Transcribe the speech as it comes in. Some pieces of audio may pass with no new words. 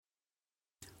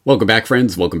Welcome back,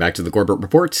 friends. Welcome back to the Corbett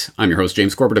Report. I'm your host,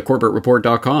 James Corbett of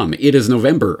CorbettReport.com. It is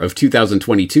November of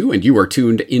 2022, and you are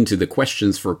tuned into the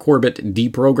Questions for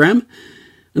Corbett program.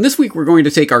 And this week, we're going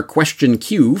to take our question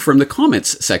queue from the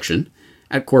comments section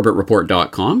at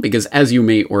CorbettReport.com, because as you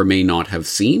may or may not have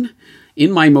seen,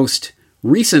 in my most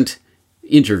recent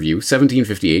interview,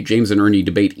 1758, James and Ernie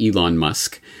Debate Elon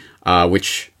Musk,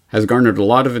 which has garnered a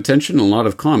lot of attention and a lot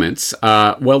of comments.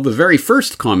 The very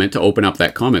first comment to open up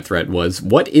that comment thread was,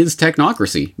 "What is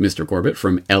technocracy, Mr. Corbett?"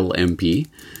 from LMP.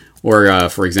 Or,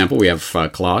 for example, we have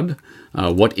Claude,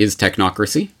 "What is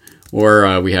technocracy?"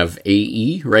 Or we have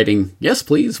AE writing, "Yes,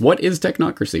 please, what is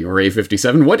technocracy?" Or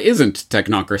A57, "What isn't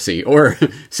technocracy?" Or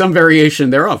some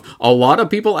variation thereof. A lot of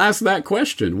people ask that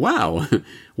question. Wow,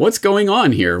 what's going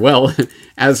on here? Well,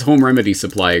 as Home Remedy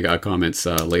Supply comments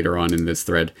later on in this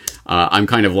thread, I'm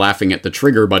kind of laughing at the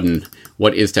trigger button,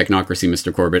 "What is technocracy,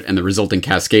 Mr. Corbett?" and the resulting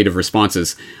cascade of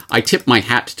responses. I tip my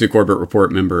hat to Corbett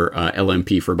Report member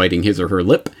LMP for biting his or her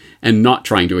lip and not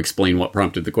trying to explain what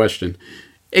prompted the question.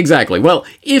 Exactly. Well,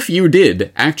 if you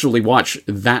did actually watch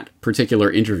that particular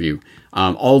interview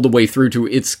all the way through to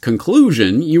its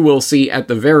conclusion, you will see at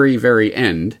the very, very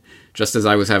end, just as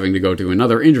I was having to go to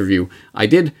another interview, I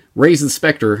did raise the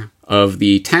specter of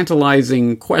the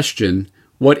tantalizing question,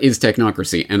 "What is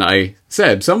technocracy?" And I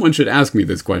said, someone should ask me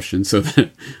this question so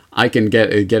that I can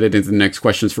get it into the next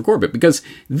Questions for Corbett, because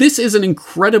this is an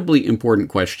incredibly important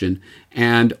question,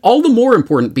 and all the more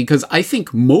important because I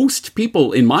think most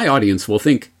people in my audience will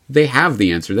think they have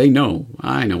the answer. They know,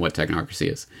 I know what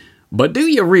technocracy is. But do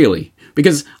you really?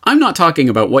 Because I'm not talking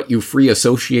about what you free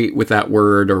associate with that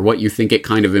word or what you think it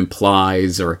kind of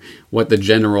implies or what the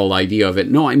general idea of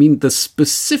it. No, I mean the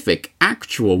specific,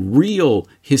 actual, real,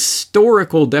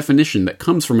 historical definition that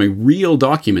comes from a real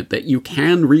document that you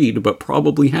can read but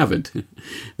probably haven't.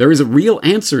 There is a real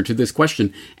answer to this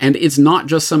question, and it's not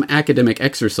just some academic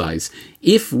exercise.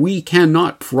 If we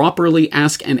cannot properly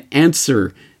ask and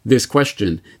answer this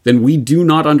question, then we do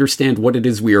not understand what it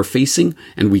is we are facing,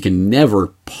 and we can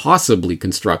never possibly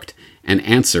construct an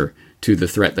answer to the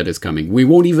threat that is coming. We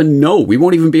won't even know. We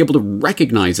won't even be able to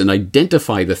recognize and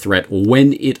identify the threat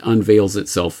when it unveils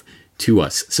itself to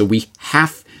us. So we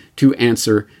have to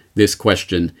answer this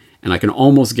question, and I can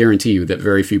almost guarantee you that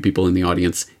very few people in the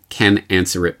audience can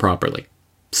answer it properly.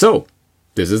 So,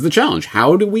 this is the challenge.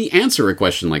 How do we answer a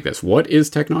question like this? What is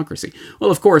technocracy?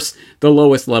 Well, of course, the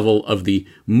lowest level of the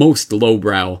most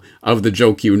lowbrow of the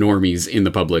Joe Q normies in the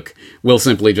public will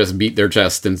simply just beat their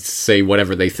chest and say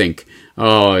whatever they think.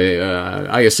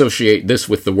 I associate this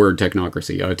with the word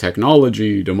technocracy.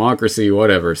 Technology, democracy,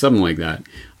 whatever, something like that.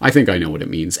 I think I know what it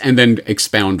means. And then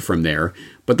expound from there.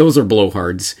 But those are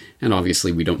blowhards, and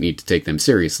obviously we don't need to take them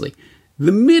seriously.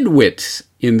 The midwit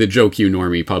in the Joe Q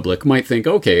normie public might think,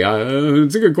 okay,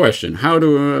 it's a good question.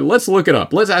 Let's look it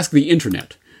up. Let's ask the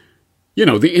internet. You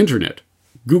know, the internet.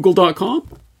 Google.com?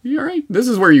 All right, this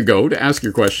is where you go to ask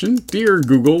your question. "Dear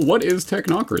Google, what is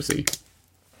technocracy?"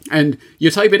 And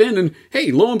you type it in and,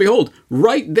 hey, lo and behold,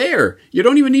 right there. You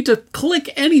don't even need to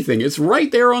click anything. It's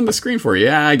right there on the screen for you.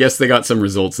 Yeah, I guess they got some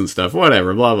results and stuff,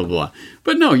 whatever, blah, blah, blah.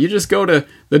 But no, you just go to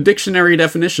the dictionary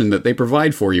definition that they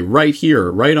provide for you right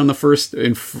here, right on the first,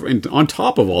 on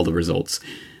top of all the results.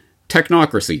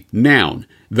 Technocracy, noun,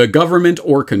 the government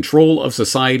or control of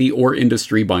society or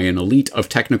industry by an elite of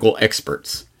technical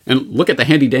experts. And look at the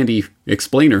handy-dandy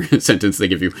explainer sentence they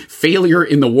give you. Failure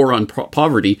in the war on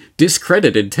poverty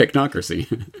discredited technocracy.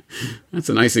 That's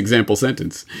a nice example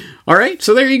sentence. All right,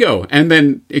 so there you go. And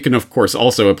then it can, of course,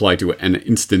 also apply to an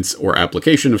instance or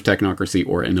application of technocracy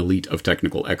or an elite of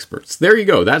technical experts. There you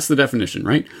go. That's the definition,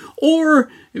 right? Or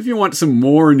if you want some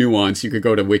more nuance, you could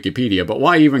go to Wikipedia. But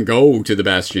why even go to the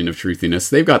bastion of truthiness?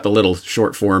 They've got the little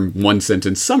short-form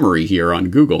one-sentence summary here on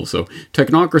Google. So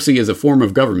technocracy is a form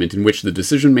of government in which the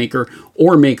decision maker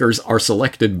or makers are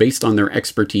selected based on their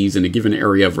expertise in a given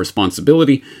area of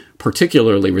responsibility,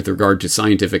 particularly with regard to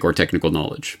scientific or technical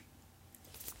knowledge.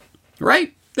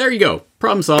 Right? There you go.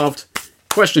 Problem solved.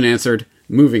 Question answered.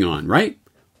 Moving on, right?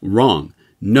 Wrong.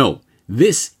 No.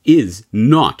 This is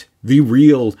not the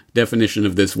real definition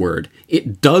of this word.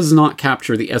 It does not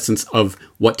capture the essence of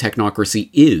what technocracy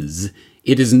is.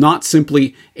 It is not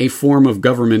simply a form of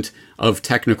government of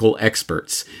technical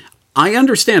experts. I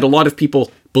understand a lot of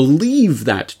people believe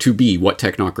that to be what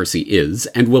technocracy is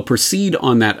and will proceed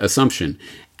on that assumption,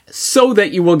 so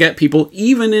that you will get people,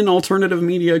 even in alternative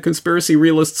media conspiracy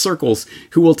realist circles,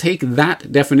 who will take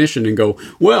that definition and go,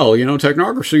 well, you know,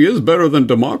 technocracy is better than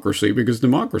democracy because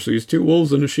democracy is two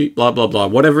wolves and a sheep, blah, blah, blah,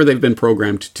 whatever they've been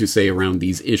programmed to say around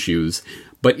these issues.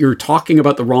 But you're talking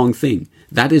about the wrong thing.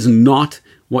 That is not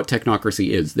what technocracy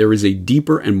is. There is a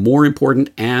deeper and more important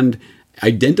and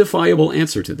identifiable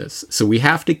answer to this. So we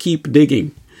have to keep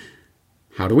digging.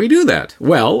 How do we do that?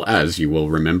 Well, as you will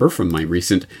remember from my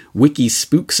recent Wiki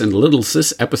Spooks and Little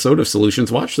Sis episode of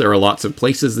Solutions Watch, there are lots of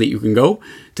places that you can go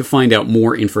to find out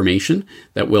more information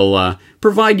that will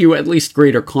provide you at least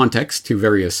greater context to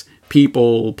various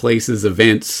people, places,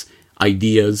 events,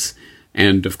 ideas.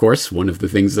 And of course, one of the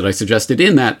things that I suggested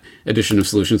in that edition of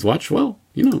Solutions Watch, well,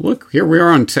 look, here we are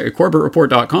on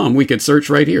CorbettReport.com. We could search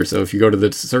right here. So if you go to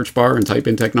the search bar and type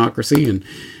in technocracy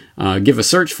and give a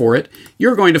search for it,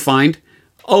 you're going to find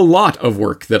a lot of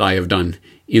work that I have done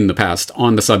in the past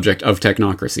on the subject of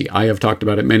technocracy. I have talked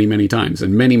about it many, many times,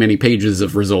 and many, many pages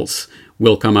of results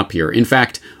will come up here. In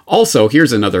fact, also,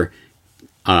 here's another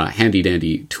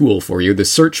handy-dandy tool for you, the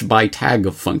search by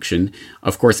tag function.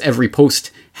 Of course, every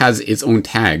post has its own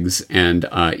tags, and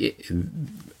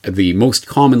the most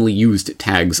commonly used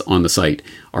tags on the site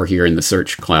are here in the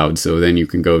search cloud. So then you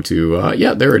can go to,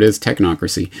 there it is,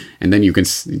 technocracy, and then you can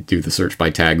do the search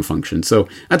by tag function. So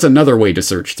that's another way to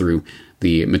search through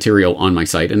the material on my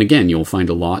site. And again, you'll find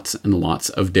lots and lots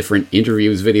of different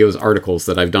interviews, videos, articles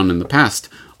that I've done in the past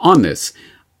on this.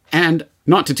 And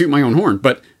not to toot my own horn,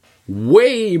 but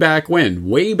way back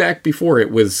before it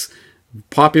was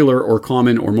popular or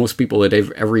common, or most people had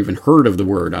ever even heard of the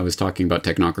word, I was talking about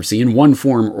technocracy in one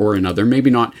form or another, maybe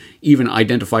not even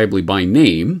identifiably by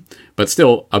name, but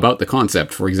still about the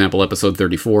concept. For example, episode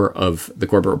 34 of the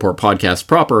Corbett Report podcast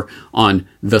proper on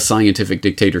the scientific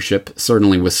dictatorship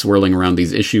certainly was swirling around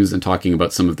these issues and talking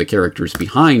about some of the characters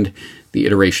behind the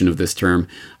iteration of this term.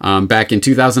 Back in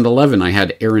 2011, I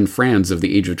had Aaron Franz of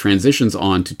the Age of Transitions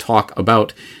on to talk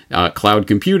about cloud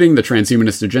computing, the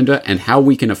transhumanist agenda, and how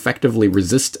we can effectively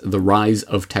resist the rise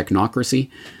of technocracy.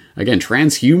 Again,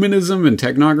 transhumanism and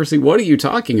technocracy, what are you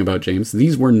talking about, James?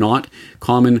 These were not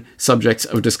common subjects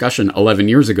of discussion 11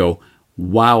 years ago.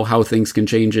 Wow, how things can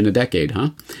change in a decade,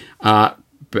 huh?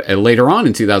 Later on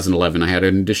in 2011, I had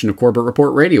an edition of Corbett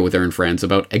Report Radio with Aaron Franz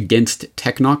about Against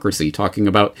Technocracy, talking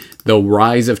about the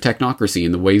rise of technocracy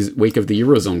in the wake of the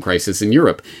Eurozone crisis in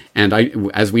Europe. And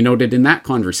as we noted in that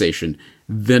conversation,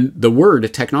 the word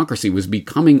technocracy was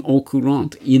becoming au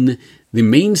courant in the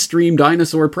mainstream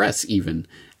dinosaur press even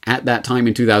at that time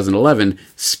in 2011,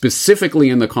 specifically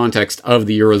in the context of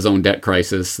the Eurozone debt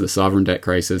crisis, the sovereign debt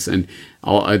crisis, and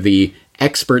all the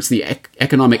experts, the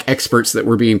economic experts that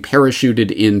were being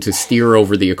parachuted in to steer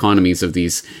over the economies of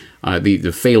these,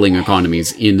 the failing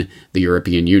economies in the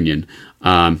European Union,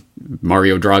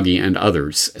 Mario Draghi and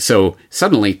others. So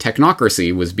suddenly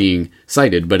technocracy was being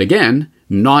cited, but again,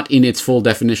 not in its full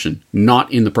definition,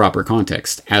 not in the proper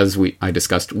context, as I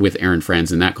discussed with Aaron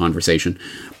Franz in that conversation.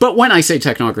 But when I say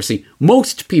technocracy,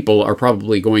 most people are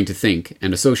probably going to think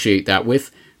and associate that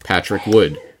with Patrick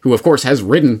Wood, who of course has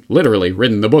literally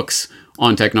written the books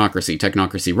on technocracy.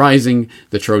 Technocracy Rising,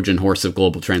 The Trojan Horse of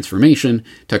Global Transformation,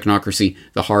 Technocracy,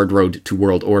 The Hard Road to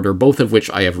World Order, both of which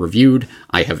I have reviewed.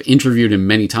 I have interviewed him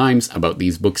many times about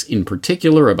these books in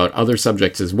particular, about other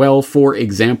subjects as well. For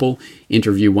example,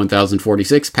 Interview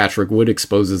 1046, Patrick Wood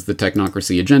exposes the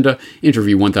technocracy agenda.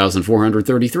 Interview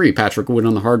 1433, Patrick Wood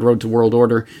on the Hard Road to World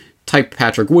Order. Type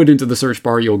Patrick Wood into the search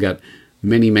bar, you'll get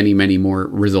many, many, many more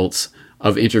results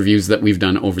of interviews that we've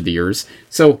done over the years.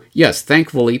 So yes,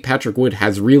 thankfully, Patrick Wood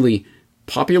has really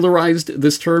popularized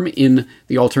this term in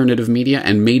the alternative media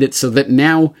and made it so that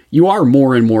now you are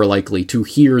more and more likely to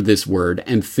hear this word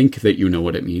and think that you know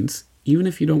what it means, even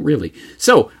if you don't really.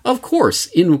 So, of course,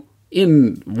 in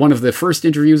one of the first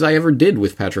interviews I ever did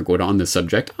with Patrick Wood on this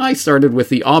subject, I started with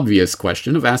the obvious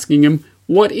question of asking him,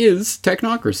 what is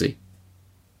technocracy?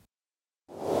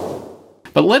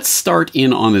 But let's start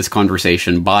in on this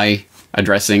conversation by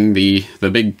addressing the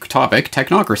big topic,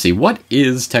 technocracy. What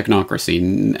is technocracy?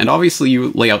 And obviously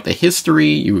you lay out the history,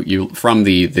 you from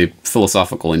the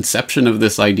philosophical inception of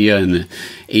this idea in the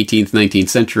 18th, 19th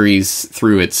centuries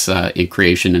through its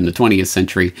creation in the 20th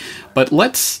century. But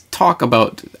let's talk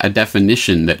about a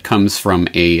definition that comes from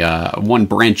one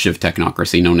branch of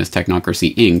technocracy known as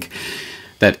Technocracy Inc.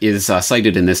 that is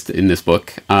cited in this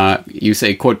book. You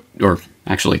say, quote, or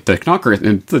actually, the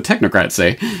technocrats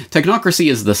say, technocracy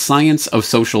is the science of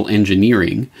social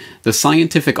engineering, the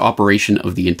scientific operation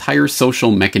of the entire social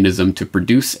mechanism to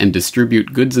produce and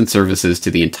distribute goods and services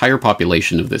to the entire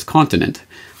population of this continent,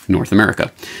 North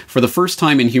America. For the first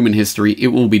time in human history, it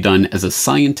will be done as a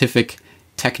scientific,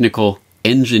 technical,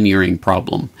 engineering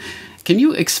problem. Can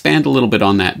you expand a little bit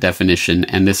on that definition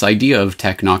and this idea of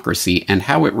technocracy and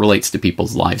how it relates to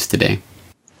people's lives today?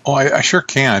 Oh, I sure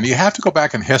can. You have to go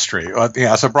back in history.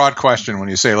 It's a broad question when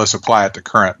you say let's apply it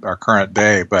to our current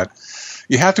day. But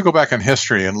you have to go back in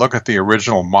history and look at the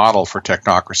original model for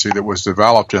technocracy that was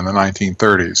developed in the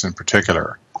 1930s in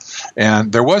particular.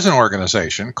 And there was an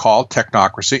organization called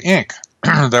Technocracy, Inc.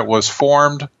 that was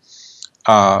formed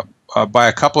by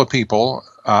a couple of people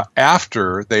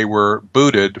after they were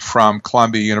booted from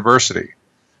Columbia University.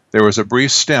 There was a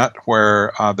brief stint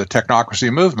where the technocracy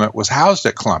movement was housed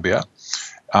at Columbia.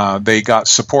 They got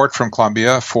support from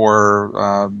Columbia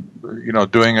for,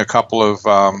 doing a couple of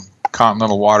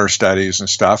continental water studies and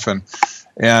stuff. And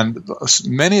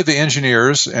many of the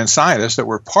engineers and scientists that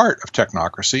were part of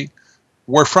technocracy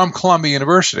were from Columbia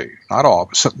University. Not all,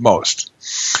 but most.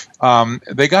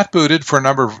 They got booted for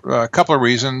a couple of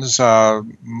reasons,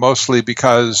 mostly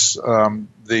because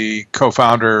the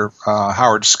co-founder,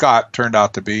 Howard Scott, turned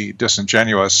out to be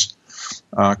disingenuous,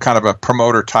 kind of a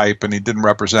promoter type, and he didn't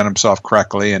represent himself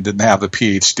correctly and didn't have the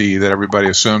PhD that everybody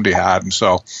assumed he had. And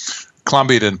so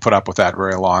Columbia didn't put up with that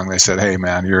very long. They said, hey,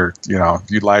 man, you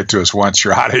lied to us once,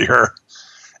 you're out of here.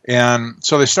 And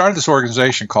so they started this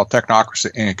organization called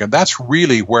Technocracy, Inc., and that's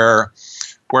really where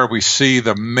we see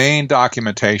the main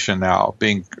documentation now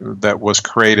that was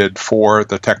created for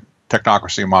the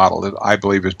technocracy model that I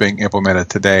believe is being implemented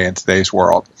today in today's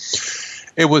world.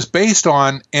 It was based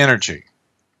on energy.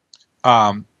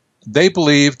 They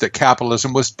believed that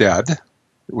capitalism was dead.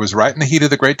 It was right in the heat of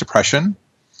the Great Depression.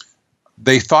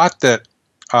 They thought that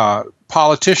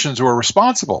politicians were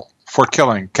responsible for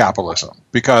killing capitalism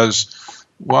because,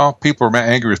 well, people are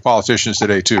angry with politicians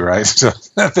today too, right? So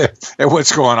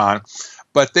what's going on?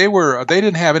 But they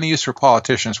didn't have any use for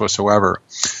politicians whatsoever.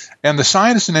 And the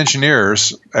scientists and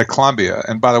engineers at Columbia,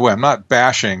 and by the way, I'm not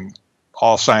bashing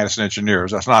all scientists and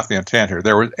engineers. That's not the intent here.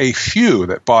 There were a few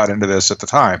that bought into this at the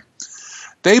time.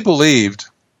 They believed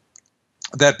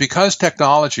that because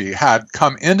technology had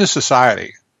come into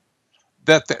society,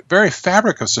 that the very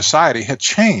fabric of society had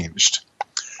changed.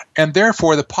 And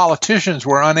therefore, the politicians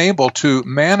were unable to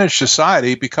manage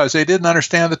society because they didn't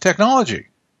understand the technology.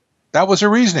 That was their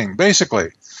reasoning,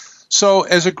 basically. So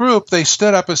as a group, they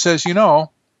stood up and says,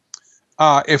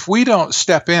 if we don't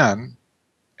step in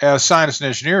as scientists and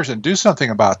engineers and do something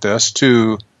about this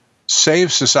to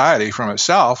save society from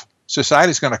itself,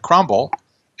 society's going to crumble.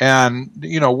 And,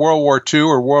 World War II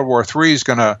or World War III is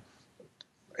going to,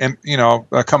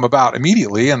 come about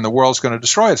immediately, and the world's going to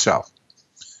destroy itself.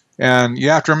 And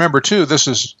you have to remember, too, this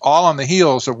is all on the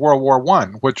heels of World War I,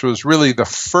 which was really the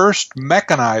first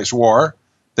mechanized war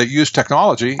that used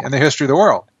technology in the history of the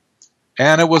world.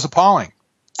 And it was appalling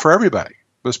for everybody,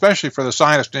 but especially for the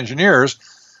scientists and engineers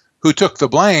who took the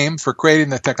blame for creating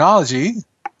the technology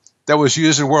that was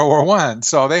used in World War I.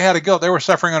 So they were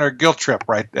suffering under a guilt trip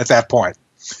right at that point.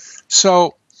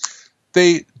 So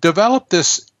they developed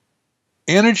this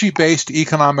energy-based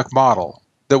economic model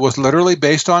that was literally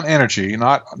based on energy,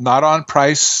 not on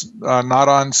price, not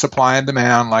on supply and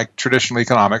demand like traditional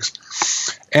economics.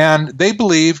 And they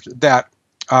believed that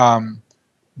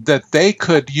they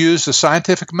could use the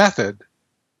scientific method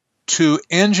to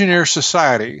engineer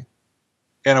society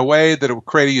in a way that it would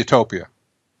create a utopia,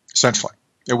 essentially.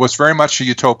 It was very much a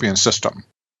utopian system.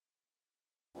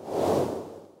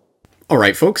 All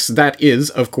right, folks, that is,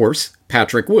 of course,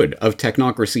 Patrick Wood of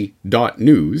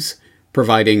Technocracy.news,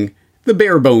 providing the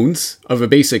bare bones of a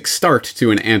basic start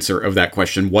to an answer of that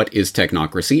question, what is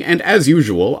technocracy? And as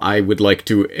usual, I would like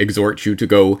to exhort you to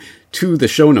go to the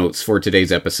show notes for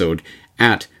today's episode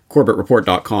at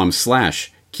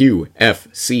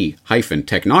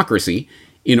corbettreport.com/QFC-technocracy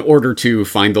in order to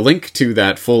find the link to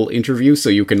that full interview so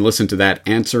you can listen to that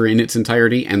answer in its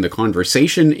entirety and the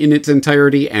conversation in its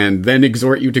entirety, and then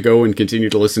exhort you to go and continue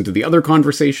to listen to the other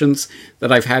conversations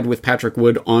that I've had with Patrick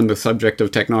Wood on the subject of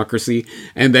technocracy,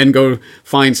 and then go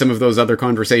find some of those other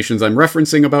conversations I'm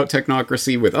referencing about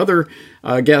technocracy with other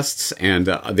guests and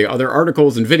the other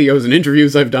articles and videos and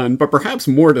interviews I've done. But perhaps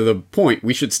more to the point,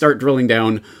 we should start drilling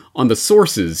down on the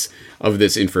sources of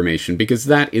this information, because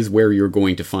that is where you're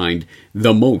going to find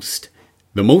the most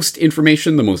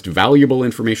information, the most valuable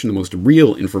information, the most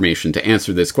real information to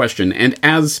answer this question. And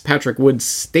as Patrick Wood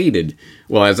stated,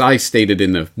 well, as I stated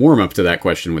in the warm-up to that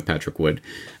question with Patrick Wood,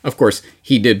 of course,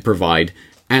 he did provide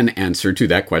an answer to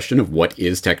that question of what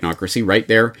is technocracy right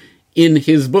there in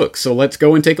his book. So let's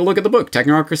go and take a look at the book,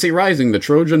 Technocracy Rising, the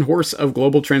Trojan Horse of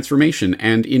Global Transformation.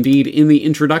 And indeed, in the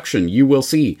introduction, you will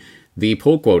see the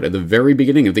pull quote at the very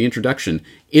beginning of the introduction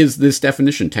is this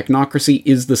definition: technocracy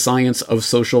is the science of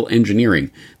social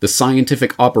engineering, the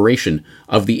scientific operation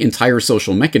of the entire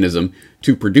social mechanism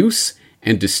to produce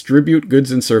and distribute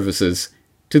goods and services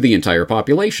to the entire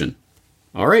population.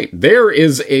 All right, there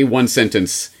is a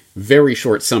one-sentence very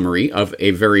short summary of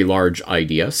a very large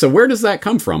idea. So where does that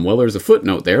come from? Well, there's a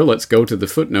footnote there. Let's go to the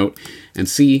footnote and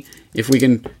see if we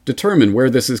can determine where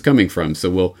this is coming from. So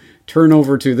we'll turn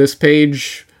over to this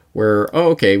page where,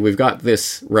 okay, we've got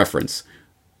this reference.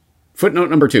 Footnote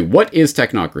number 2. What is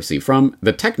technocracy? From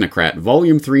The Technocrat,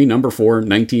 Volume 3, Number 4,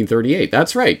 1938.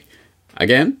 That's right.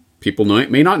 Again, people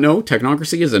may not know,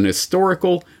 technocracy is an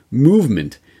historical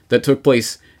movement that took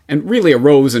place and really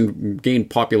arose and gained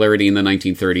popularity in the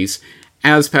 1930s.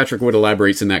 As Patrick Wood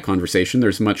elaborates in that conversation,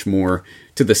 there's much more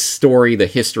to the story, the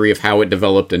history of how it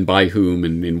developed and by whom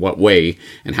and in what way,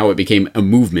 and how it became a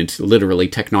movement, literally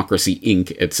Technocracy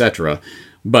Inc., etc.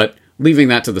 But leaving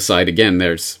that to the side, again,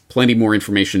 there's plenty more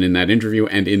information in that interview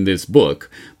and in this book.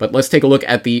 But let's take a look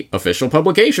at the official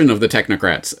publication of the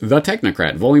Technocrats, The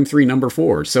Technocrat, Volume 3, Number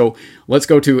 4. So let's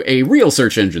go to a real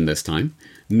search engine this time,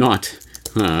 not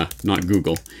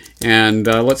Google. And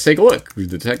let's take a look.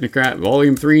 The Technocrat,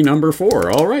 Volume 3, Number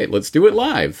 4. All right, let's do it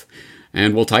live.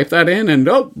 And we'll type that in, and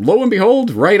lo and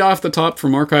behold, right off the top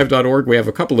from archive.org, we have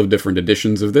a couple of different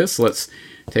editions of this. Let's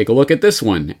take a look at this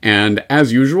one. And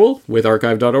as usual, with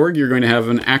archive.org, you're going to have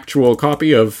an actual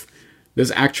copy of this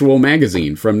actual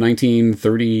magazine from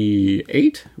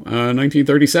 1938?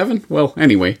 1937? Well,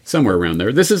 anyway, somewhere around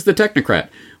there. This is The Technocrat,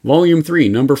 Volume 3,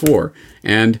 Number 4.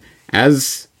 And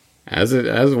as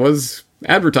it was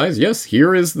advertised, yes,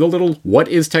 here is the little What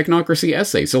is Technocracy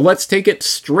essay. So let's take it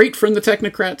straight from the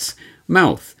Technocrat's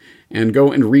mouth and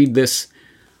go and read this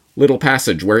little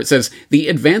passage where it says, "The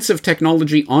advance of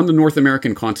technology on the North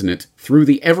American continent through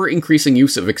the ever-increasing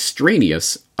use of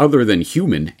extraneous, other than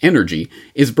human, energy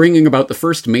is bringing about the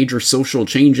first major social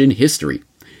change in history.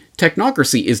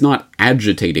 Technocracy is not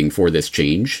agitating for this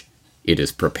change, it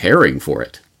is preparing for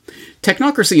it.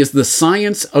 Technocracy is the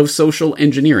science of social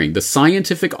engineering, the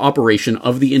scientific operation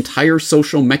of the entire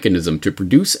social mechanism to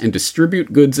produce and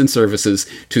distribute goods and services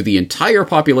to the entire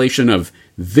population of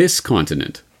this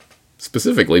continent,"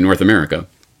 specifically North America,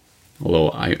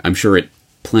 although I'm sure it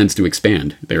plans to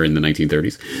expand there in the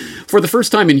 1930s. "For the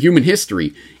first time in human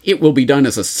history, it will be done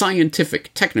as a scientific,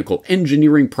 technical,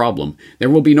 engineering problem. There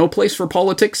will be no place for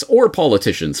politics or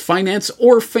politicians, finance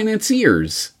or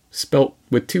financiers," spelt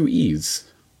with 2 E's.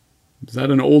 Is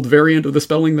that an old variant of the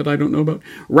spelling that I don't know about?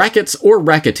 "Rackets or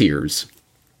racketeers.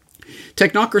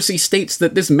 Technocracy states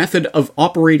that this method of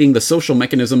operating the social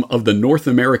mechanism of the North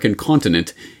American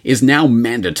continent is now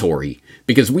mandatory,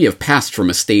 because we have passed from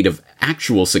a state of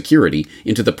actual security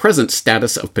into the present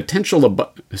status of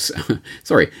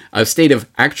a state of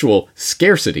actual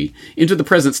scarcity into the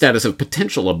present status of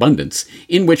potential abundance,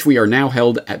 in which we are now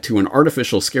held to an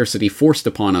artificial scarcity forced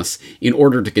upon us in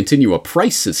order to continue a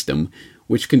price system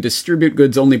which can distribute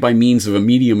goods only by means of a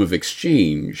medium of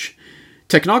exchange.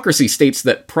 Technocracy states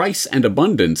that price and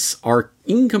abundance are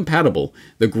incompatible.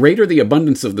 The greater the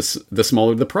abundance of the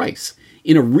smaller the price.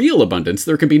 In a real abundance,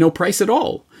 there can be no price at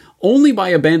all. Only by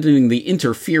abandoning the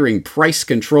interfering price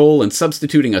control and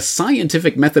substituting a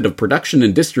scientific method of production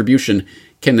and distribution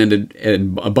can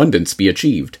an abundance be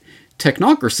achieved.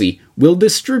 Technocracy will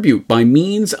distribute by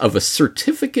means of a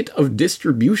certificate of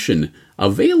distribution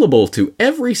available to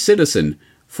every citizen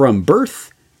from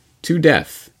birth to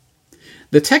death.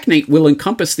 The technate will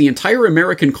encompass the entire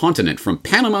American continent from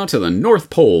Panama to the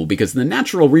North Pole because the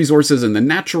natural resources and the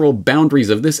natural boundaries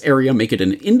of this area make it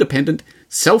an independent,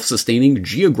 self-sustaining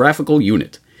geographical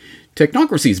unit.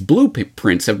 Technocracy's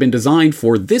blueprints have been designed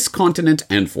for this continent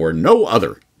and for no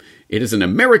other. It is an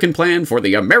American plan for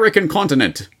the American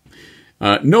continent.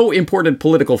 No imported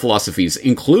political philosophies,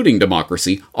 including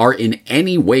democracy, are in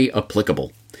any way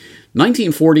applicable.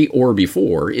 1940 or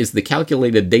before is the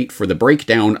calculated date for the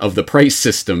breakdown of the price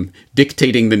system,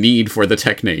 dictating the need for the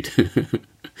technate. You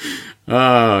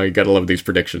gotta love these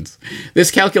predictions.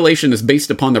 This calculation is based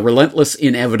upon the relentless,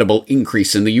 inevitable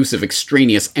increase in the use of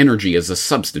extraneous energy as a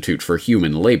substitute for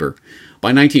human labor.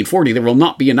 By 1940, there will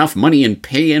not be enough money in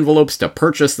pay envelopes to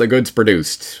purchase the goods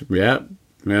produced. Yeah.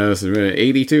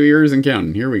 82 years and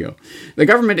counting. Here we go. The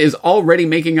government is already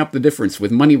making up the difference with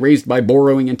money raised by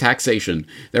borrowing and taxation.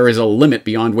 There is a limit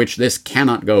beyond which this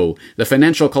cannot go. The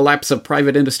financial collapse of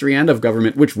private industry and of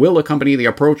government, which will accompany the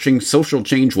approaching social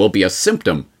change, will be a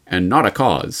symptom and not a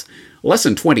cause.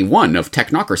 Lesson 21 of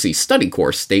Technocracy Study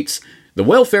Course states, "The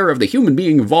welfare of the human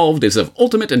being involved is of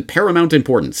ultimate and paramount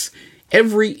importance.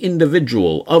 Every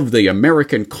individual of the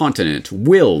American continent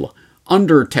will,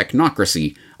 under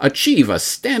technocracy, achieve a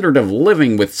standard of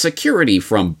living with security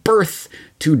from birth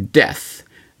to death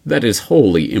that is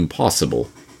wholly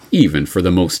impossible, even for the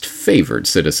most favored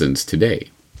citizens today."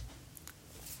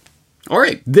 All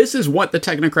right, this is what the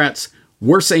technocrats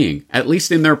were saying, at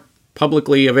least in their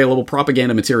publicly available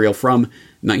propaganda material from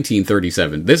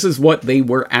 1937. This is what they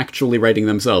were actually writing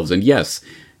themselves. And yes,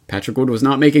 Patrick Wood was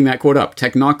not making that quote up.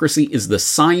 Technocracy is the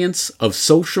science of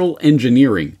social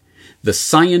engineering, the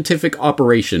scientific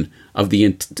operation of the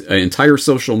entire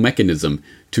social mechanism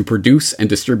to produce and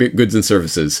distribute goods and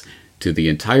services to the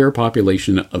entire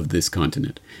population of this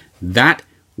continent. That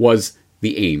was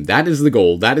the aim. That is the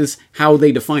goal. That is how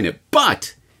they define it.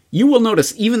 But you will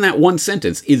notice even that one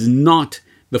sentence is not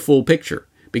the full picture,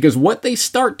 because what they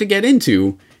start to get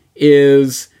into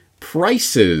is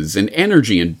prices and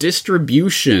energy and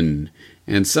distribution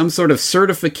and some sort of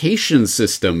certification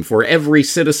system for every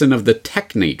citizen of the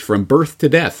technate from birth to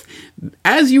death.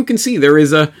 As you can see, there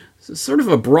is a sort of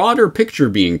a broader picture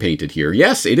being painted here.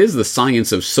 Yes, it is the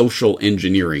science of social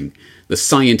engineering, the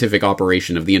scientific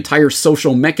operation of the entire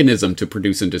social mechanism to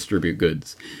produce and distribute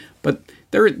goods. But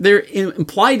there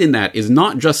implied in that is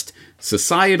not just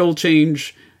societal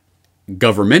change,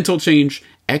 governmental change,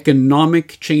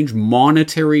 economic change,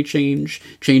 monetary change,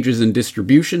 changes in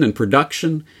distribution and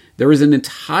production. There is an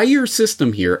entire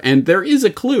system here, and there is a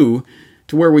clue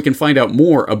to where we can find out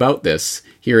more about this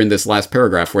here in this last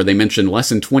paragraph, where they mention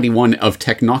lesson 21 of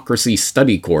Technocracy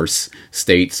Study Course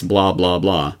states blah, blah,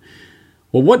 blah.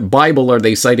 Well, what Bible are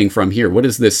they citing from here? What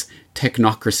is this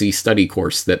Technocracy Study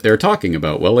Course that they're talking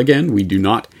about? Well, again, we do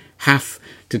not have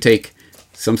to take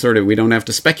we don't have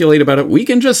to speculate about it. We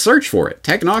can just search for it.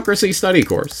 Technocracy Study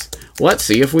Course. Let's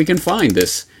see if we can find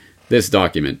this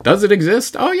document. Does it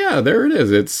exist? Oh yeah, there it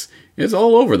is. It's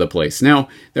all over the place. Now,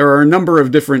 there are a number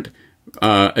of different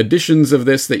editions of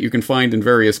this that you can find in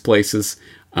various places.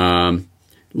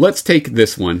 Let's take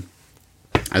this one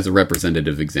as a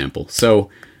representative example. So,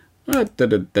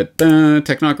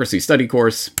 Technocracy Study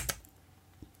Course.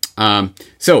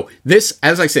 So this,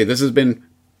 as I say, this has been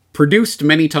produced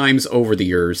many times over the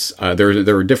years. There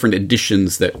are different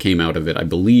editions that came out of it. I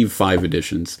believe 5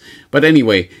 editions. But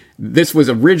anyway, this was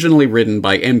originally written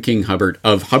by M. King Hubbert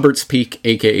of Hubbert's Peak,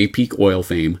 aka Peak Oil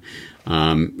fame,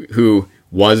 who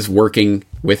was working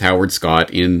with Howard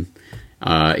Scott in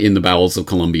the bowels of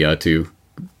Columbia to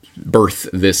birth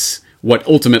this, what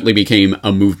ultimately became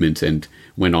a movement, and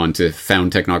went on to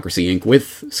found Technocracy Inc.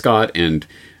 with Scott and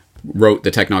wrote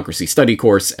the Technocracy Study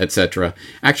Course, etc.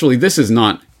 Actually, this is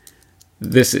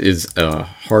a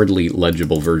hardly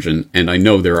legible version, and I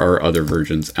know there are other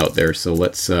versions out there, so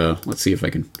let's see if I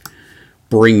can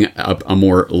bring up a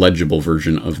more legible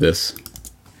version of this.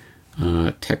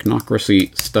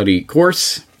 Technocracy Study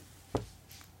Course.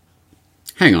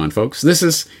 Hang on, folks. This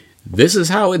is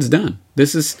how it's done.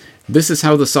 This is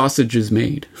how the sausage is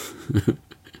made.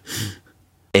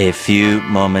 A few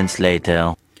moments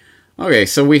later. Okay,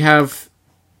 so we have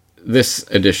this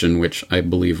edition, which I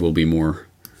believe will be more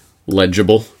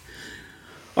legible.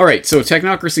 All right, so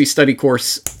Technocracy Study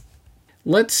Course.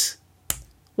 Let's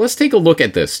take a look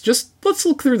at this. Let's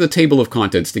look through the table of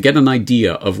contents to get an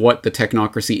idea of what the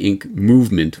Technocracy Inc.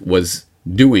 movement was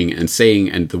doing and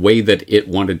saying, and the way that it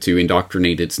wanted to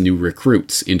indoctrinate its new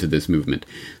recruits into this movement.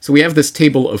 So we have this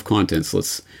table of contents.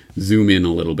 Let's zoom in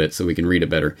a little bit so we can read it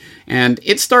better. And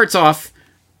it starts off,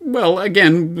 well,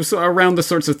 again, around the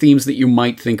sorts of themes that you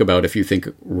might think about if you think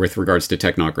with regards to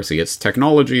technocracy. It's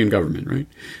technology and government, right?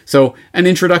 So, an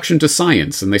introduction to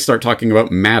science, and they start talking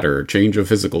about matter, change of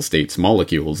physical states,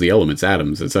 molecules, the elements,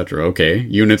 atoms, etc. Okay,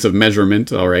 units of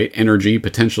measurement, all right, energy,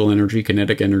 potential energy,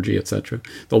 kinetic energy, etc.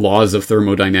 The laws of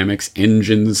thermodynamics,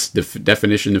 engines,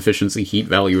 definition, efficiency, heat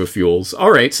value of fuels.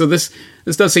 All right, so this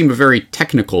does seem a very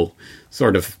technical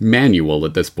sort of manual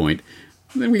at this point.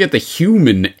 Then we get the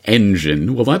human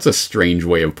engine. Well, that's a strange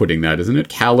way of putting that, isn't it?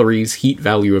 Calories, heat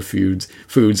value of foods,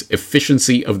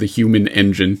 efficiency of the human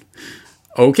engine.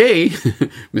 Okay,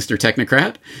 Mr.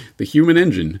 Technocrat, the human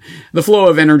engine. The flow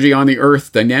of energy on the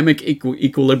Earth, dynamic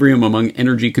equilibrium among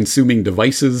energy-consuming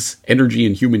devices, energy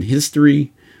in human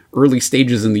history, early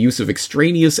stages in the use of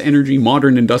extraneous energy,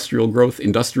 modern industrial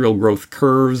growth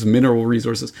curves, mineral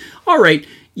resources. All right,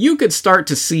 you could start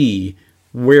to see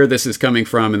where this is coming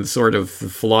from and the sort of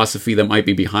philosophy that might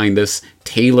be behind this.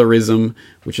 Taylorism,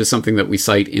 which is something that we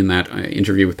cite in that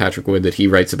interview with Patrick Wood that he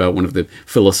writes about, one of the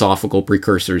philosophical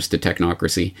precursors to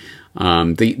technocracy.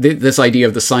 This idea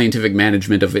of the scientific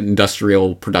management of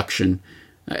industrial production.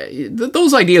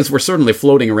 Those ideas were certainly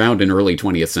floating around in early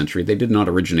 20th century. They did not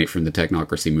originate from the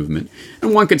technocracy movement.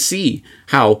 And one could see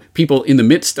how people in the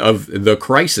midst of the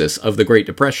crisis of the Great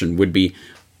Depression would be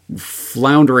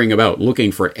floundering about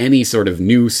looking for any sort of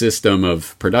new system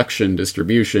of production,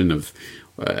 distribution, of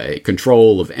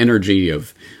control, of energy,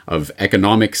 of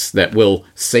economics that will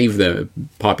save the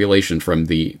population from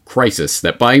the crisis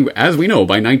that as we know,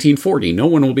 by 1940, no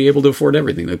one will be able to afford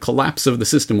everything. The collapse of the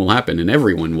system will happen and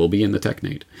everyone will be in the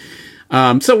technate.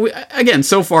 Again,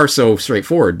 so far so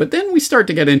straightforward. But then we start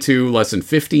to get into lesson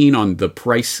 15 on the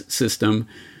price system,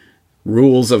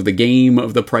 rules of the game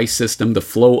of the price system, the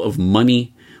flow of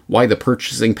money, why the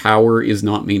purchasing power is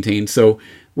not maintained. So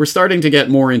we're starting to get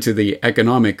more into the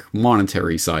economic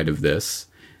monetary side of this.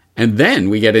 And then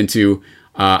we get into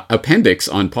appendix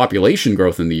on population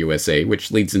growth in the USA,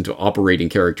 which leads into operating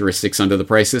characteristics under the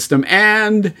price system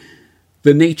and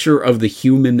the nature of the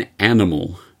human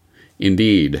animal.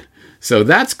 Indeed. So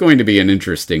that's going to be an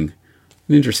interesting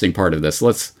part of this.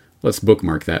 Let's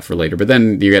bookmark that for later. But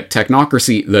then you get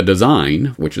Technocracy, the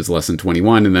Design, which is lesson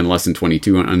 21, and then lesson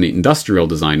 22 on industrial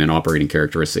design and operating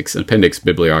characteristics, appendix,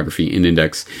 bibliography, in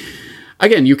index.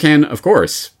 Again, you can, of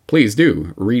course, please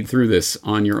do read through this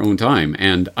on your own time.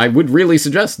 And I would really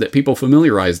suggest that people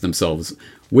familiarize themselves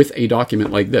with a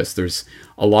document like this. There's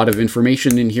a lot of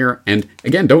information in here. And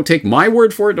again, don't take my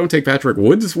word for it. Don't take Patrick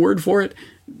Wood's word for it.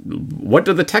 What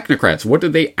do the technocrats,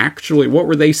 what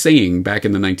were they saying back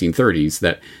in the 1930s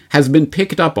that has been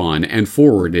picked up on and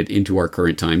forwarded into our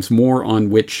current times? More on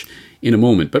which in a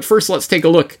moment. But first, let's take a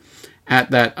look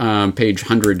at that page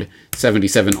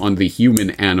 177 on the human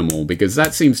animal, because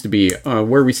that seems to be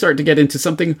where we start to get into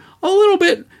something a little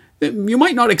bit that you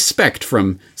might not expect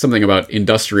from something about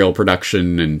industrial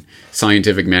production and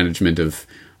scientific management of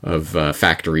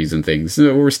factories and things.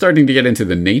 So we're starting to get into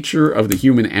the nature of the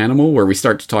human animal, where we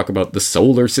start to talk about the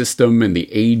solar system and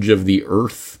the age of the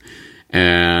earth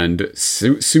and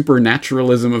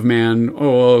supernaturalism of man.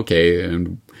 Oh, okay.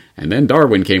 And then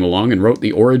Darwin came along and wrote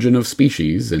The Origin of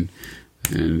Species and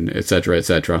et cetera, et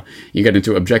cetera. You get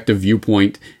into objective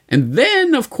viewpoint. And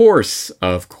then, of course,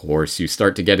 you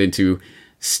start to get into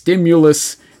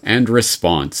stimulus and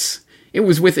response. It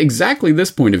was with exactly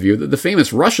this point of view that the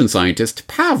famous Russian scientist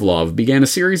Pavlov began a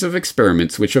series of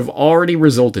experiments which have already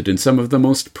resulted in some of the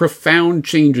most profound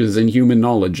changes in human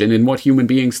knowledge and in what human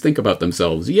beings think about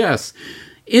themselves. Yes,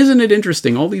 isn't it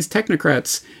interesting? All these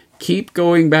technocrats keep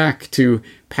going back to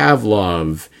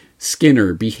Pavlov,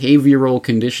 Skinner, behavioral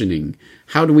conditioning.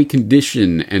 How do we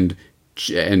condition and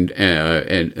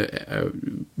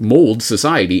mold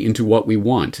society into what we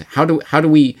want? How do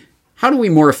we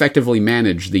more effectively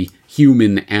manage the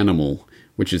human animal,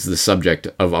 which is the subject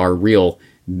of our real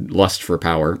lust for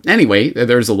power? Anyway,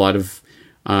 there's a lot of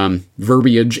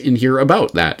verbiage in here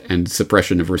about that and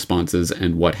suppression of responses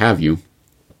and what have you.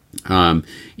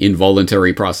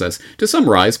 Involuntary process. To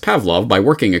summarize, Pavlov, by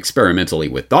working experimentally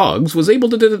with dogs, was able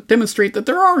to demonstrate that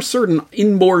there are certain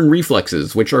inborn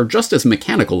reflexes which are just as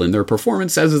mechanical in their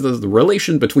performance as is the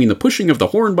relation between the pushing of the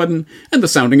horn button and the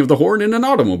sounding of the horn in an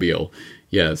automobile.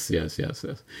 Yes.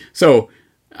 So,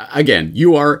 again,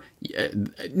 you are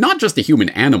not just a human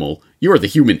animal, you are the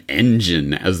human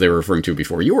engine, as they were referring to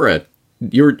before.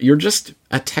 You're just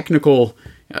a technical...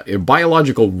 a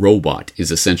biological robot is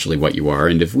essentially what you are,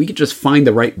 and if we could just find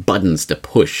the right buttons to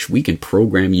push, we can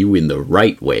program you in the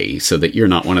right way so that you're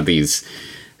not one of these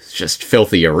just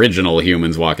filthy original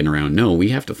humans walking around. No,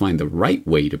 we have to find the right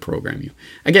way to program you.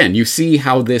 Again, you see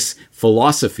how this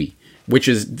philosophy, which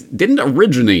didn't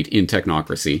originate in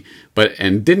technocracy,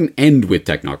 and didn't end with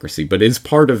technocracy, but is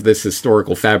part of this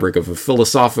historical fabric of a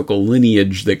philosophical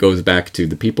lineage that goes back to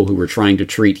the people who were trying to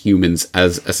treat humans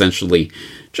as essentially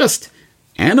just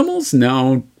animals?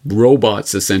 No,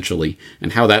 robots, essentially,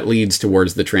 and how that leads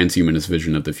towards the transhumanist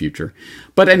vision of the future.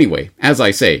 But anyway, as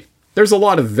I say, there's a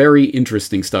lot of very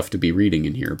interesting stuff to be reading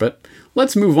in here, but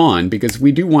let's move on, because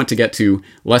we do want to get to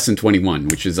lesson 21,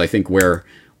 which is, I think, where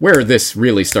this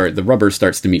really the rubber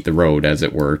starts to meet the road, as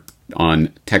it were, on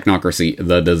Technocracy,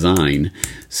 the Design.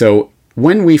 So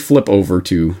when we flip over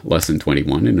to lesson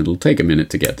 21, and it'll take a minute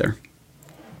to get there,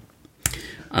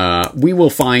 we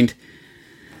will find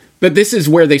that this is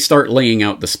where they start laying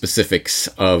out the specifics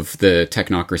of the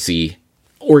technocracy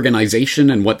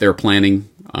organization and what they're planning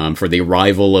for the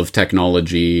arrival of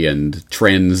technology and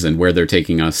trends and where they're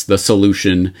taking us, the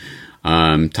solution,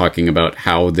 talking about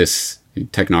how this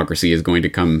technocracy is going to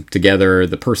come together,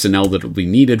 the personnel that will be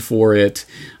needed for it.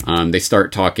 They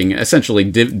start talking,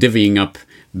 essentially divvying up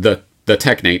the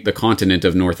technate, the continent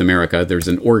of North America. There's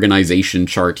an organization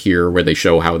chart here where they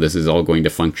show how this is all going to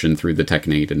function through the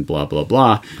technate and blah, blah,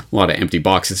 blah. A lot of empty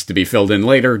boxes to be filled in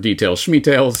later. Details,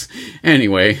 schmetails.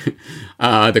 Anyway,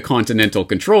 the continental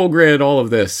control grid, all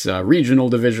of this, regional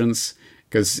divisions.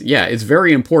 Because, yeah, it's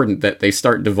very important that they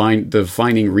start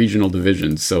defining regional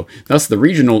divisions. So that's the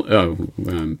regional...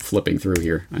 I'm flipping through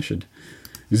here. I should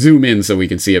zoom in so we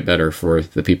can see it better for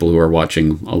the people who are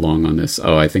watching along on this.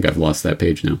 Oh, I think I've lost that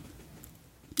page now.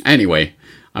 Anyway,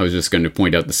 I was just going to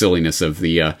point out the silliness of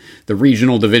the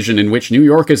regional division in which New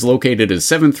York is located as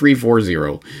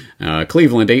 7340,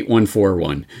 Cleveland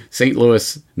 8141, St.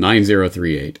 Louis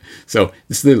 9038. So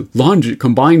it's the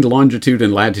combined longitude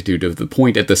and latitude of the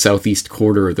point at the southeast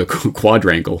quarter of the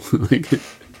quadrangle.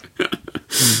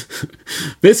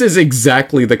 This is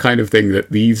exactly the kind of thing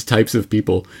that these types of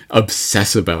people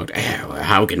obsess about.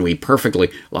 How can we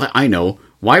perfectly... I know.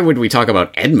 Why would we talk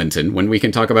about Edmonton when we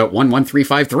can talk about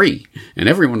 11353? And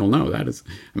everyone will know that is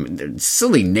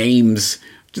silly names.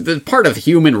 The part of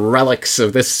human relics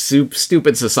of this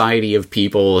stupid society of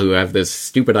people who have this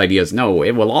stupid ideas. No,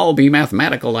 it will all be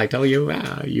mathematical, I tell you.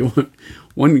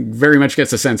 One very much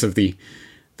gets a sense of the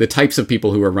types of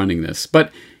people who are running this.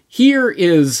 But here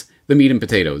is the meat and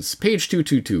potatoes. Page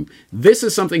 222. This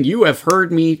is something you have heard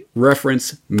me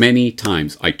reference many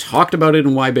times. I talked about it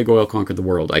in Why Big Oil Conquered the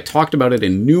World. I talked about it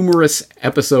in numerous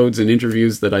episodes and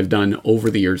interviews that I've done over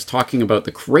the years, talking about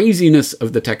the craziness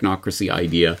of the technocracy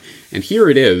idea. And here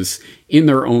it is in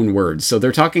their own words. So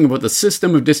they're talking about the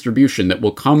system of distribution that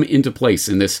will come into place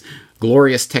in this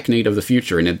glorious technate of the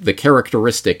future and the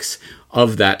characteristics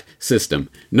of that system.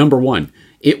 Number one,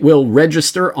 it will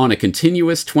register on a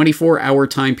continuous 24-hour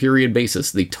time period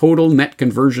basis the total net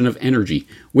conversion of energy,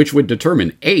 which would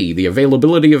determine A, the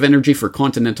availability of energy for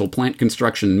continental plant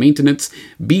construction and maintenance,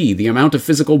 B, the amount of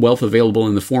physical wealth available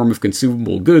in the form of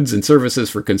consumable goods and services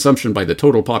for consumption by the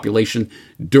total population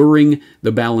during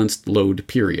the balanced load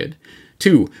period.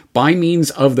 2, by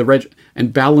means of the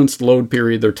and balanced load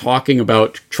period, they're talking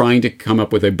about trying to come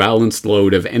up with a balanced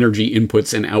load of energy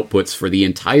inputs and outputs for the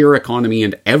entire economy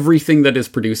and everything that is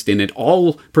produced in it.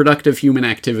 All productive human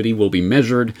activity will be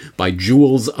measured by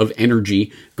joules of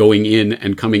energy going in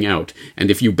and coming out.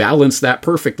 And if you balance that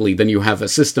perfectly, then you have a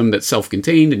system that's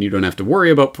self-contained and you don't have to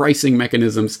worry about pricing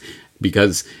mechanisms,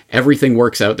 because everything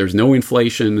works out. There's no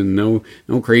inflation and no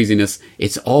craziness.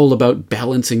 It's all about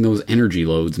balancing those energy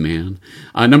loads, man.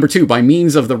 Number 2, by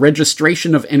means of the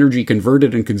registration of energy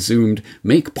converted and consumed,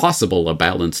 make possible a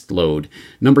balanced load.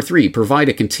 Number 3, provide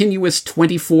a continuous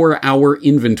 24-hour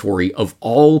inventory of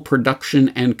all production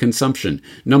and consumption.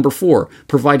 Number 4,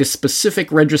 provide a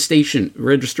specific registration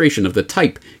of the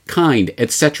type, kind,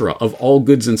 etc. of all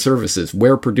goods and services,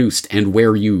 where produced and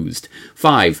where used.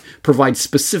 5, provide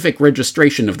specific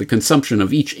registration of the consumption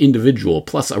of each individual,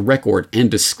 plus a record and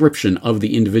description of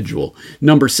the individual.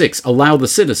 Number 6, allow the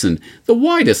citizen the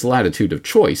widest latitude of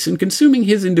choice in consuming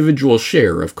his individual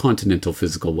share of continental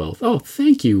physical wealth. Oh,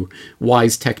 thank you,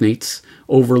 wise technates,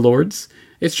 overlords.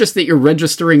 It's just that you're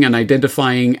registering and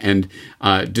identifying and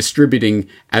distributing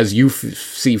as you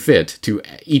see fit to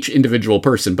each individual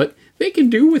person, but they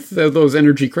can do with those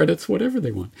energy credits whatever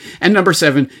they want. And number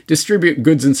 7, distribute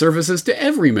goods and services to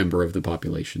every member of the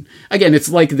population. Again, it's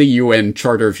like the UN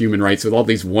Charter of Human Rights with all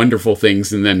these wonderful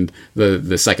things, and then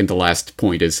the second to last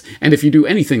point is, and if you do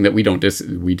anything that we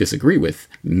disagree with,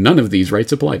 none of these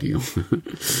rights apply to you.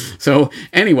 So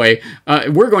anyway,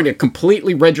 we're going to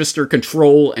completely register,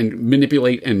 control, and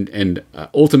manipulate, and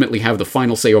ultimately have the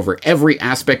final say over every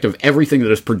aspect of everything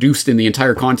that is produced in the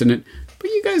entire continent. But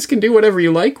you guys can do whatever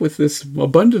you like with this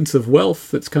abundance of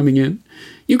wealth that's coming in.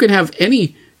 You can have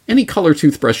any color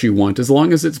toothbrush you want as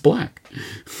long as it's black.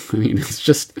 I mean, it's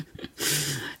just...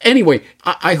 Anyway,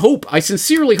 I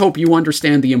sincerely hope you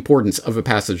understand the importance of a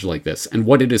passage like this and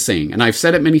what it is saying. And I've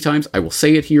said it many times. I will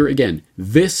say it here again.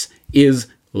 This is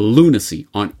lunacy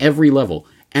on every level.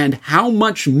 And how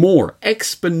much more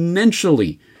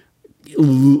exponentially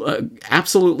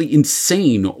absolutely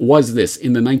insane was this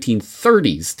in the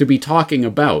 1930s to be talking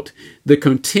about the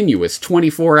continuous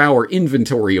 24-hour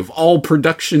inventory of all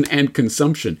production and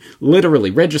consumption,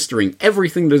 literally registering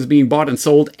everything that is being bought and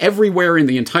sold everywhere in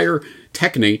the entire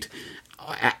technate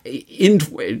in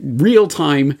real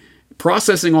time,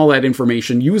 processing all that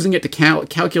information, using it to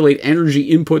calculate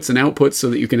energy inputs and outputs so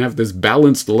that you can have this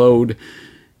balanced load.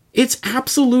 It's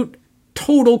absolute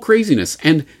total craziness,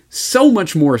 and so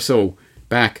much more so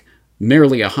back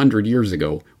nearly 100 years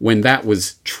ago when that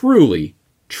was truly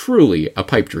a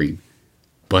pipe dream.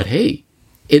 But hey,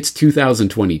 it's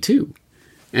 2022,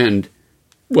 and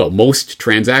well, most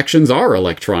transactions are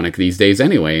electronic these days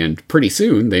anyway, and pretty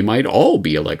soon they might all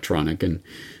be electronic. And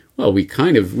well, we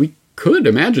could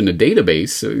imagine a database,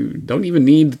 so you don't even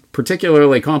need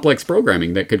particularly complex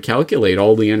programming that could calculate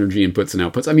all the energy inputs and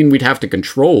outputs. I mean, we'd have to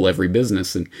control every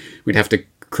business, and we'd have to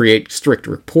create strict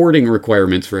reporting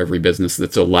requirements for every business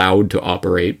that's allowed to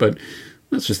operate, but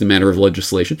that's just a matter of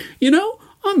legislation. You know,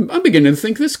 I'm beginning to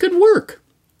think this could work.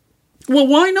 Well,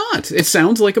 why not? It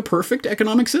sounds like a perfect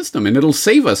economic system, and it'll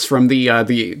save us from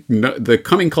the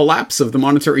coming collapse of the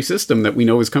monetary system that we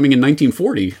know is coming in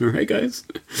 1940. All right, guys?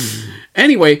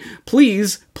 Anyway,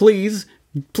 please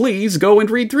go and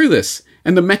read through this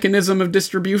and the mechanism of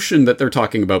distribution that they're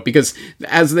talking about, because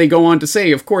as they go on to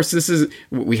say, of course,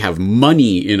 we have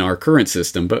money in our current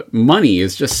system, but money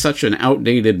is just such an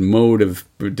outdated mode of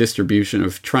distribution,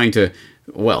 of trying to,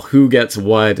 well, who gets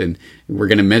what, and we're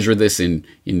going to measure this in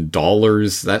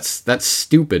dollars. That's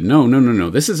stupid. No.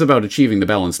 This is about achieving the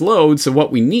balanced load. So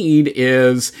what we need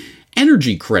is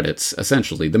energy credits,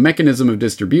 essentially. The mechanism of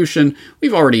distribution.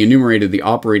 We've already enumerated the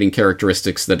operating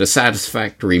characteristics that a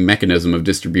satisfactory mechanism of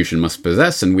distribution must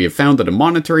possess, and we have found that a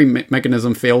monetary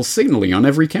mechanism fails signally on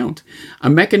every count. A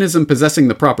mechanism possessing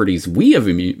the properties we have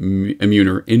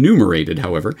enumerated,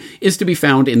 however, is to be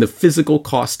found in the physical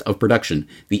cost of production,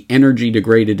 the energy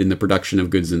degraded in the production of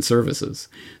goods and services.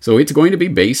 So it's going to be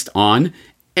based on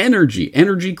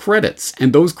energy credits,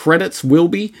 and those credits will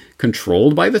be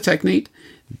controlled by the technate,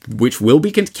 which will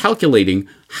be calculating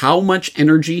how much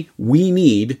energy we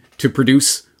need to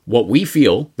produce what we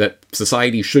feel that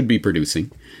society should be producing.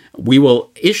 We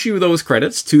will issue those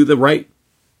credits to the right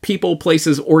people,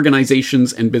 places,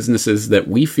 organizations, and businesses that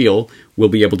we feel will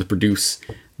be able to produce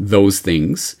those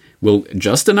things.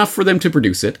 Just enough for them to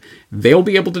produce it. They'll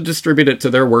be able to distribute it to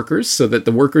their workers so that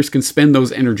the workers can spend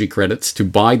those energy credits to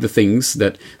buy the things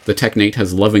that the technate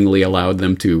has lovingly allowed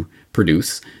them to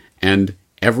produce. And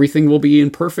everything will be in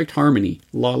perfect harmony.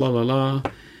 La la la la.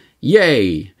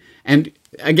 Yay! And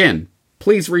again,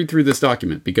 please read through this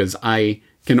document, because I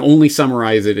can only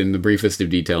summarize it in the briefest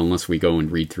of detail unless we go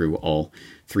and read through all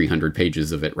 300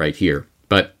 pages of it right here.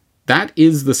 But that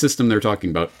is the system they're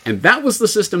talking about. And that was the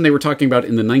system they were talking about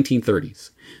in the 1930s.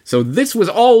 So this was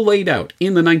all laid out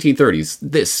in the 1930s.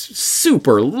 This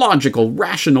super logical,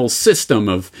 rational system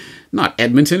of, not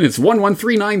Edmonton, it's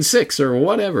 11396 or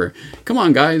whatever. Come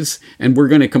on, guys. And we're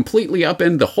going to completely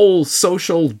upend the whole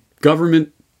social,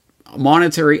 government,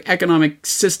 monetary, economic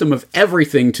system of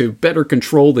everything to better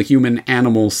control the human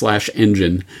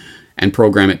animal/engine and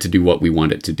program it to do what we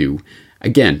want it to do.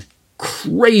 Again,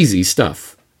 crazy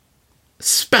stuff,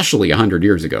 especially 100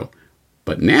 years ago.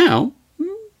 But now,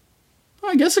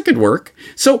 I guess it could work.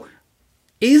 So,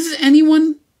 is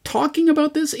anyone talking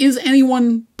about this? Is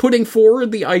anyone putting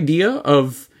forward the idea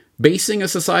of basing a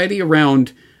society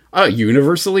around a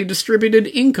universally distributed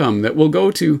income that will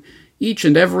go to each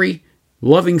and every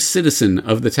loving citizen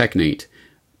of the technate?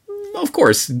 Of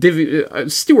course,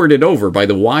 stewarded over by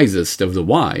the wisest of the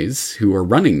wise who are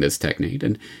running this technate.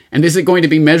 And is it going to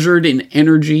be measured in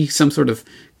energy, some sort of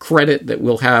credit that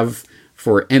we'll have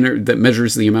that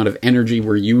measures the amount of energy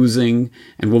we're using,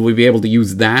 and will we be able to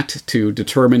use that to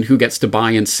determine who gets to buy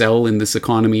and sell in this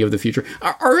economy of the future?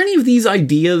 Are any of these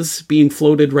ideas being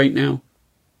floated right now?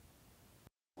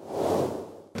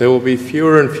 There will be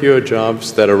fewer and fewer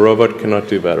jobs that a robot cannot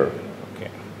do better.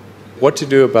 Okay. What to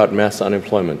do about mass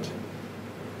unemployment?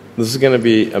 This is going to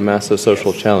be a massive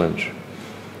social challenge.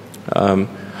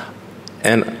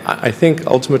 And I think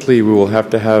ultimately we will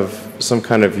have to have some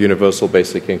kind of universal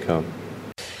basic income.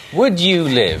 Would you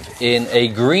live in a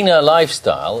greener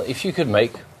lifestyle if you could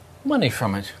make money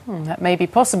from it? That may be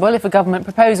possible if a government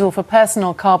proposal for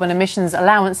personal carbon emissions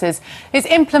allowances is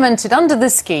implemented under the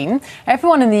scheme.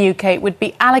 Everyone in the UK would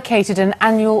be allocated an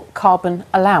annual carbon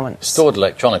allowance. Stored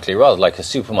electronically, rather like a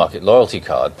supermarket loyalty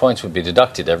card, points would be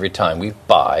deducted every time we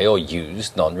buy or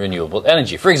use non-renewable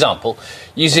energy. For example,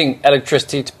 using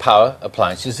electricity to power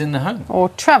appliances in the home. Or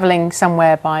travelling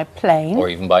somewhere by plane. Or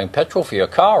even buying petrol for your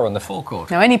car on the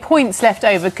forecourt. Now, any points left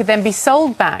over could then be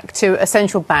sold back to a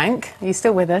central bank. Are you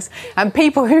still with us? And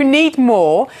people who need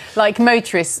more, like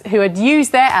motorists who had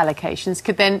used their allocations,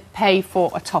 could then pay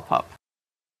for a top-up.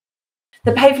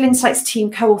 The Behavioural Insights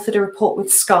team co-authored a report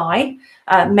with Sky,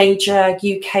 a major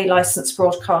UK licensed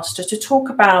broadcaster, to talk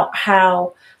about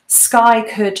how Sky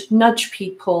could nudge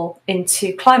people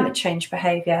into climate change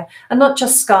behaviour. And not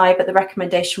just Sky, but the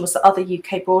recommendation was that other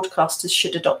UK broadcasters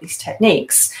should adopt these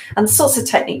techniques. And the sorts of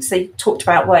techniques they talked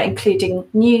about were including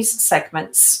news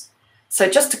segments. So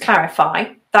just to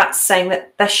clarify, that's saying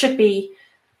that there should be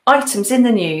items in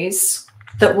the news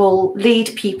that will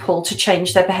lead people to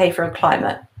change their behaviour and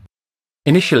climate.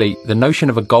 Initially, the notion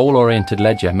of a goal-oriented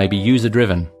ledger may be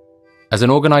user-driven. As an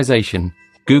organisation,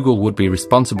 Google would be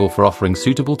responsible for offering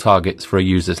suitable targets for a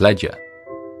user's ledger.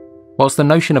 Whilst the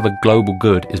notion of a global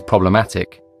good is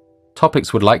problematic,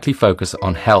 topics would likely focus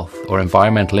on health or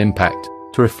environmental impact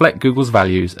to reflect Google's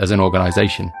values as an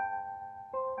organisation.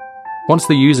 Once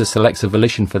the user selects a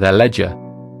volition for their ledger,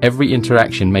 every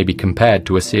interaction may be compared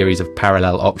to a series of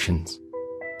parallel options.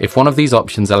 If one of these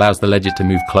options allows the ledger to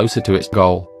move closer to its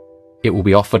goal, it will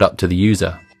be offered up to the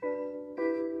user.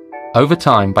 Over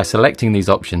time, by selecting these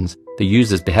options, the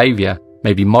user's behavior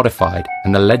may be modified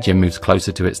and the ledger moves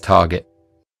closer to its target.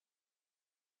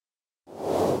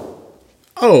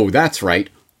 Oh, that's right.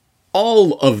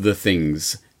 All of the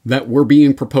things that were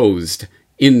being proposed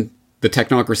in the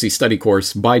Technocracy study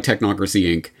course by Technocracy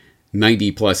Inc.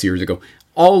 90 plus years ago,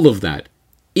 all of that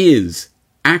is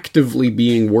actively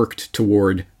being worked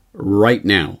toward right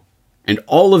now. And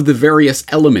all of the various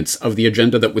elements of the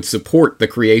agenda that would support the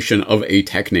creation of a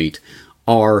technate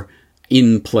are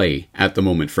in play at the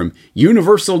moment, from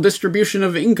universal distribution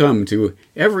of income to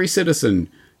every citizen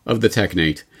of the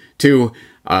technate, to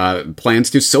plans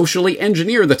to socially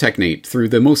engineer the technate through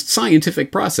the most scientific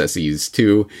processes,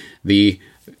 to the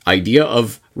idea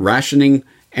of rationing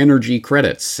energy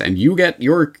credits, and you get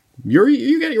your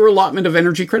allotment of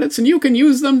energy credits, and you can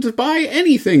use them to buy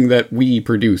anything that we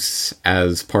produce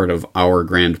as part of our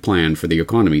grand plan for the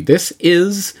economy. This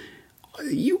is,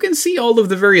 you can see all of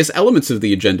the various elements of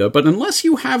the agenda, but unless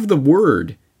you have the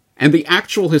word and the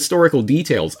actual historical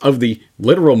details of the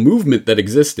literal movement that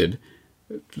existed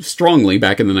strongly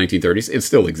back in the 1930s, it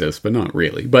still exists, but not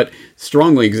really, but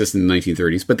strongly existed in the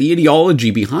 1930s, but the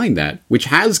ideology behind that, which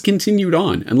has continued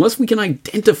on, unless we can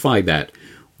identify that,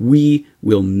 we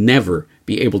will never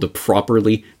be able to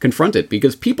properly confront it,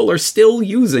 because people are still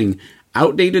using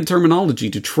outdated terminology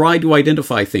to try to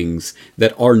identify things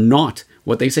that are not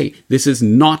what they say. This is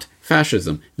not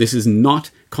fascism. This is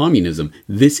not communism.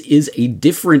 This is a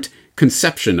different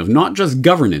conception of not just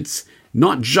governance,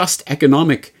 not just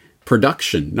economic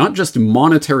production, not just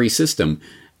monetary system,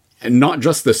 and not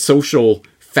just the social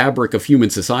fabric of human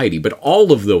society, but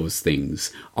all of those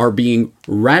things are being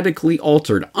radically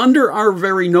altered under our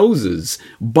very noses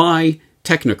by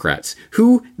technocrats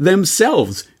who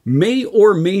themselves may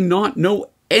or may not know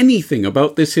anything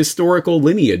about this historical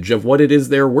lineage of what it is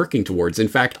they're working towards. In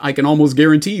fact, I can almost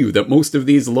guarantee you that most of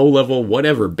these low-level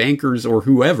whatever bankers or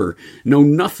whoever know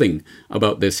nothing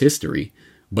about this history,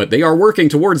 but they are working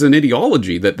towards an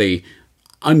ideology that they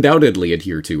undoubtedly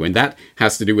adhere to, and that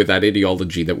has to do with that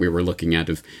ideology that we were looking at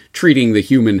of treating the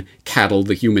human cattle,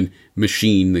 the human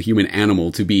machine, the human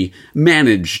animal to be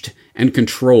managed and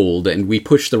controlled, and we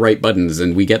push the right buttons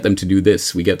and we get them to do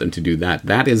this, we get them to do that.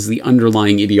 That is the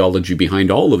underlying ideology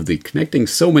behind all of the connecting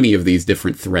so many of these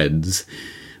different threads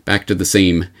back to the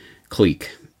same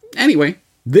clique. Anyway,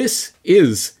 this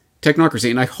is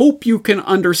Technocracy, and I hope you can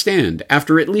understand,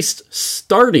 after at least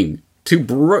starting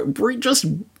to just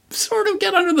sort of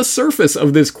get under the surface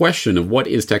of this question of what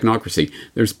is technocracy.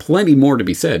 There's plenty more to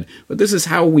be said, but this is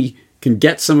how we can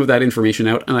get some of that information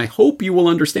out, and I hope you will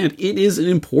understand it is an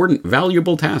important,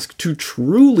 valuable task to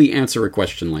truly answer a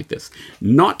question like this.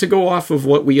 Not to go off of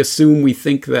what we assume we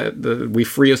think that we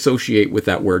free associate with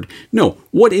that word. No,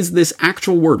 what is this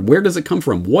actual word? Where does it come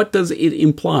from? What does it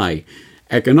imply?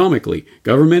 Economically,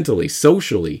 governmentally,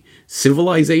 socially,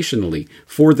 civilizationally,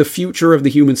 for the future of the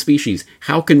human species.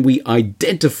 How can we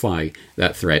identify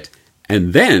that threat?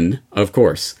 And then, of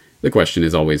course, the question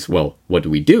is always, well, what do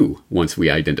we do once we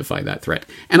identify that threat?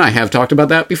 And I have talked about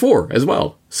that before as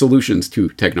well. Solutions to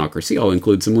Technocracy. I'll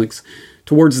include some links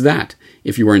towards that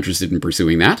if you are interested in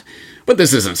pursuing that. But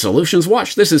this isn't Solutions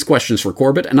Watch. This is Questions for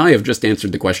Corbett, and I have just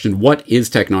answered the question, what is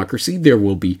technocracy? There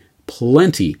will be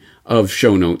plenty of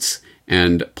show notes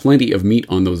and plenty of meat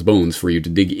on those bones for you to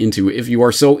dig into if you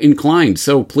are so inclined.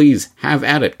 So please have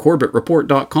at it.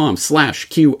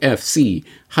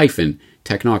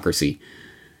 CorbettReport.com/QFC-technocracy.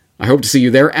 I hope to see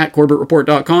you there at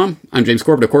CorbettReport.com. I'm James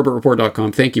Corbett at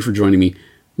CorbettReport.com. Thank you for joining me.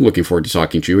 I'm looking forward to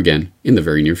talking to you again in the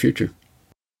very near future.